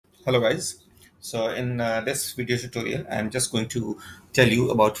Hello guys. So in this video tutorial, I'm just going to tell you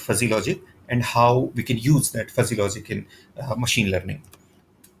about fuzzy logic and how we can use that fuzzy logic in machine learning.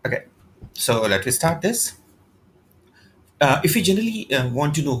 Okay, so let me start this. If you generally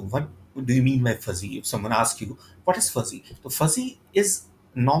want to know what do you mean by fuzzy, if someone asks you what is fuzzy, so fuzzy is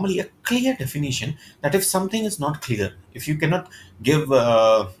normally a clear definition that if something is not clear, if you cannot give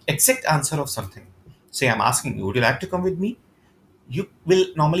exact answer of something, say I'm asking you, would you like to come with me? You will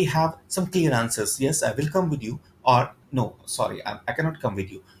normally have some clear answers. Yes, I will come with you, or no, sorry, I cannot come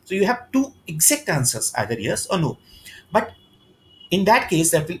with you. So you have two exact answers, either yes or no. But in that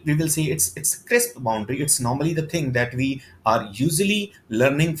case, we will say it's crisp boundary. It's normally the thing that we are usually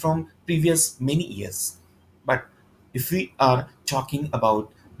learning from previous many years. But if we are talking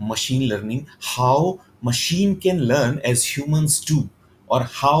about machine learning, how machine can learn as humans do, or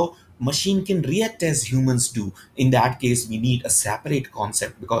how machine can react as humans do, in that case we need a separate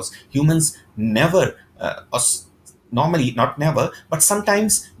concept, because humans never normally, not never, but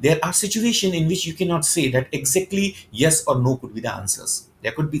sometimes there are situations in which you cannot say that exactly yes or no could be the answers.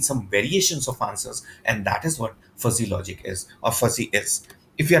 There could be some variations of answers, and that is what fuzzy logic is, or fuzzy is.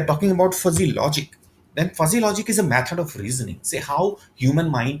 If we are talking about fuzzy logic, then fuzzy logic is a method of reasoning. Say how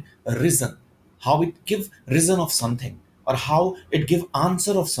human mind reason, how it give reason of something, or how it give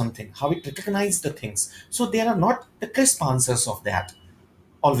answer of something, how it recognize the things. So there are not the crisp answers of that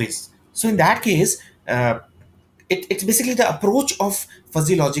always. So in that case, it's basically the approach of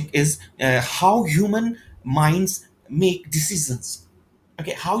fuzzy logic is how human minds make decisions.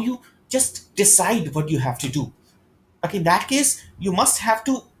 Okay, how you just decide what you have to do. Okay, in that case, you must have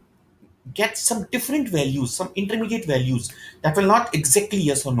to get some different values, some intermediate values that will not exactly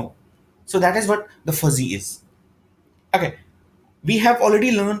yes or no. So that is what the fuzzy is. Okay, we have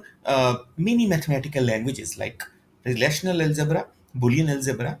already learned many mathematical languages like relational algebra, Boolean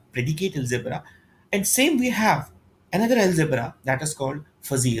algebra, predicate algebra, and same we have another algebra that is called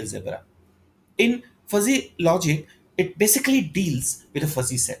fuzzy algebra. In fuzzy logic, it basically deals with the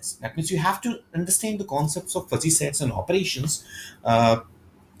fuzzy sets. That means you have to understand the concepts of fuzzy sets and operations to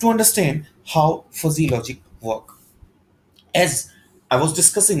understand how fuzzy logic work. As I was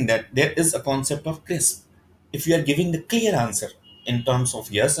discussing, that there is a concept of crisp. If you are giving the clear answer in terms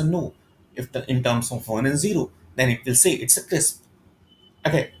of yes and no, if in terms of 1 and 0, then it will say it's a crisp.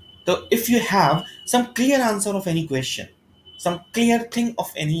 Okay, so if you have some clear answer of any question, some clear thing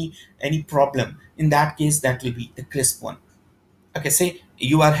of any problem, in that case that will be the crisp one. Okay, say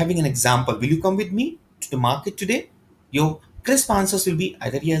you are having an example. Will you come with me to the market today? Your crisp answers will be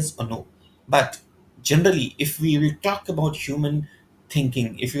either yes or no. But generally, if we will talk about human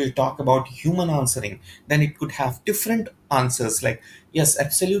thinking, if we will talk about human answering, then it could have different answers like yes,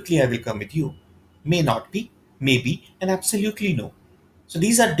 absolutely, I will come with you. May not be, maybe, and absolutely no. So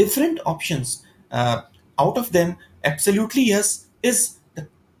these are different options. Out of them, absolutely yes is the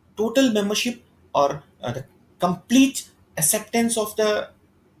total membership, or the complete acceptance of the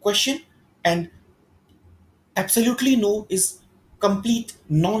question, and absolutely no is complete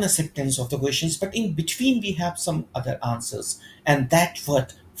non-acceptance of the questions. But in between, we have some other answers, and that's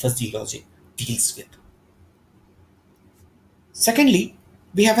what fuzzy logic deals with. Secondly,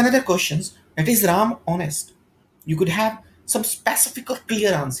 we have another questions that is Ram honest. You could have some specific or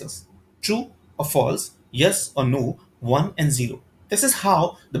clear answers, true or false, yes or no, 1 and 0. This is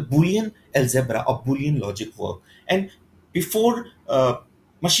how the Boolean algebra or Boolean logic work. And before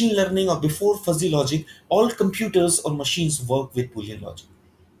machine learning or before fuzzy logic, all computers or machines work with Boolean logic.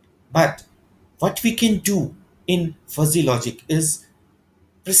 But what we can do in fuzzy logic is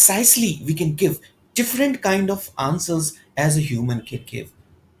precisely we can give different kind of answers as a human can give.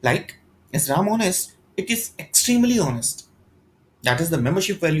 Like as Ram honest, it is extremely honest, that is the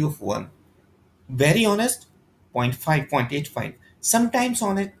membership value of 1. Very honest, zero point 0.5, 0.85. Sometimes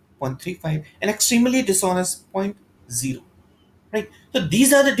honest, 0.35, and extremely dishonest, zero point 0. Right, so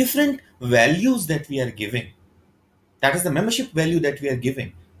these are the different values that we are giving. That is the membership value that we are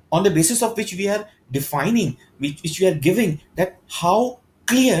giving, on the basis of which we are defining, which we are giving that how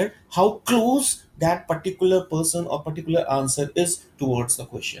clear, how close that particular person or particular answer is towards the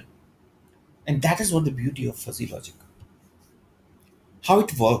question. And that is what the beauty of fuzzy logic. How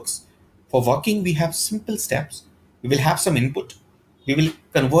it works: for working, we have simple steps. We will have some input, we will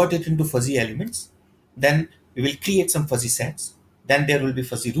convert it into fuzzy elements, then we will create some fuzzy sets, then there will be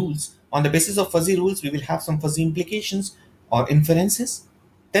fuzzy rules. On the basis of fuzzy rules, we will have some fuzzy implications or inferences,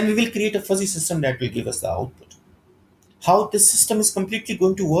 then we will create a fuzzy system that will give us the output. How this system is completely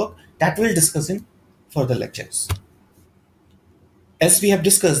going to work, that we'll discuss in further lectures. As we have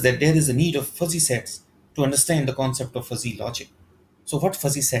discussed that there is a need of fuzzy sets to understand the concept of fuzzy logic. So what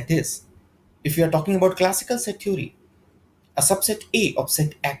fuzzy set is? If we are talking about classical set theory, a subset A of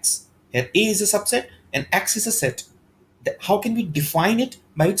set X, here A is a subset and X is a set, how can we define it?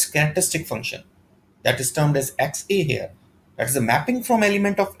 By its characteristic function that is termed as XA here. That is the mapping from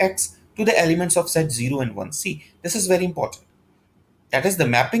element of X to the elements of set 0 and 1. See, this is very important. That is the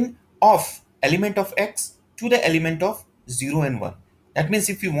mapping of element of X to the element of 0 and 1. That means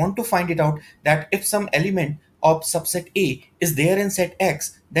if you want to find it out that if some element of subset A is there in set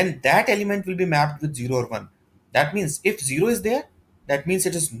X, then that element will be mapped with 0 or 1. That means if 0 is there, that means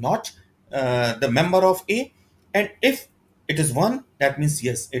it is not the member of A, and if it is 1, that means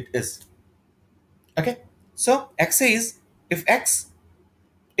yes, it is. Okay, so X is if X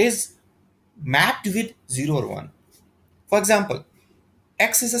is mapped with 0 or 1. For example,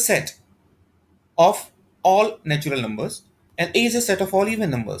 X is a set of all natural numbers and A is a set of all even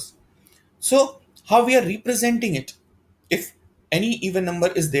numbers. So how we are representing it, if any even number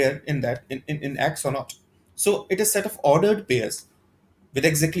is there in that in X or not. So it is set of ordered pairs with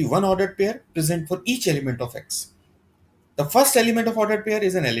exactly one ordered pair present for each element of X. The first element of ordered pair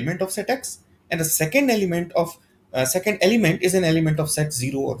is an element of set X, and the second element is an element of set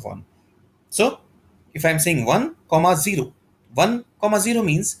 0 or 1. So if I'm saying 1 comma 0, 1 comma 0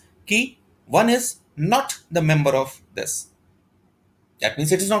 means key 1 is not the member of this. That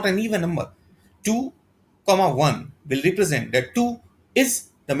means it is not an even number. 2 comma 1 will represent that 2 is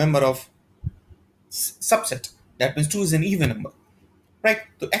the member of subset. That means 2 is an even number. Right?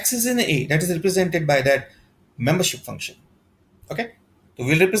 So X is in A, that is represented by that membership function. Okay? So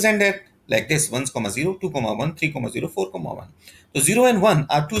we'll represent that like this: 1, 0, 2, 1, 3, 0, 4, 1. So 0 and 1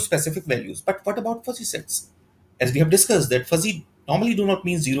 are two specific values. But what about fuzzy sets? As we have discussed, that fuzzy normally do not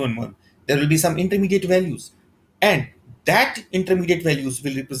mean 0 and 1. There will be some intermediate values. And that intermediate values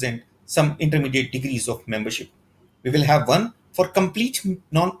will represent some intermediate degrees of membership. We will have 1 for complete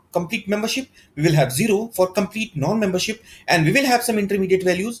non-complete membership. We will have 0 for complete non-membership. And we will have some intermediate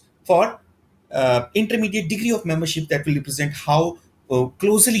values for intermediate degree of membership that will represent how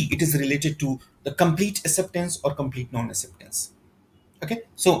closely it is related to the complete acceptance or complete non-acceptance. Okay,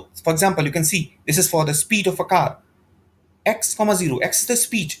 so for example, you can see this is for the speed of a car. X comma 0, X is the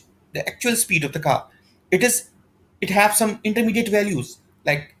speed, the actual speed of the car. It have some intermediate values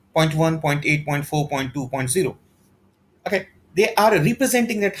like 0.1, 0.8, 0.4, 0.2, 0.0. Okay, they are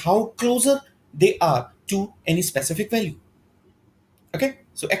representing that how closer they are to any specific value. Okay,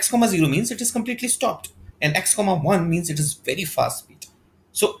 so X comma 0 means it is completely stopped, and X comma 1 means it is very fast speed.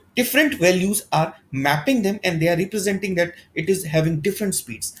 So different values are mapping them, and they are representing that it is having different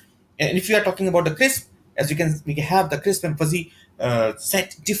speeds. And if you are talking about the crisp, as we can have the crisp and fuzzy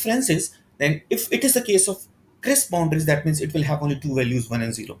set differences, then if it is the case of crisp boundaries, that means it will have only two values, 1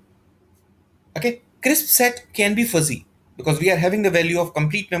 and 0. Okay, crisp set can be fuzzy because we are having the value of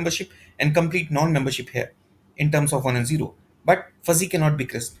complete membership and complete non-membership here in terms of 1 and 0. But fuzzy cannot be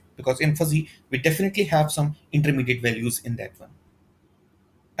crisp because in fuzzy we definitely have some intermediate values in that one.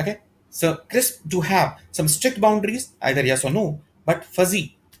 Okay, so crisp to have some strict boundaries, either yes or no, but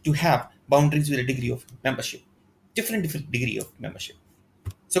fuzzy to have boundaries with a degree of membership, different degree of membership.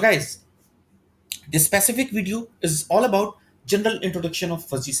 So guys, this specific video is all about general introduction of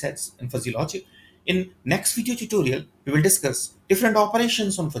fuzzy sets and fuzzy logic. In next video tutorial, we will discuss different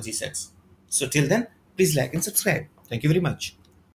operations on fuzzy sets. So till then, please like and subscribe. Thank you very much.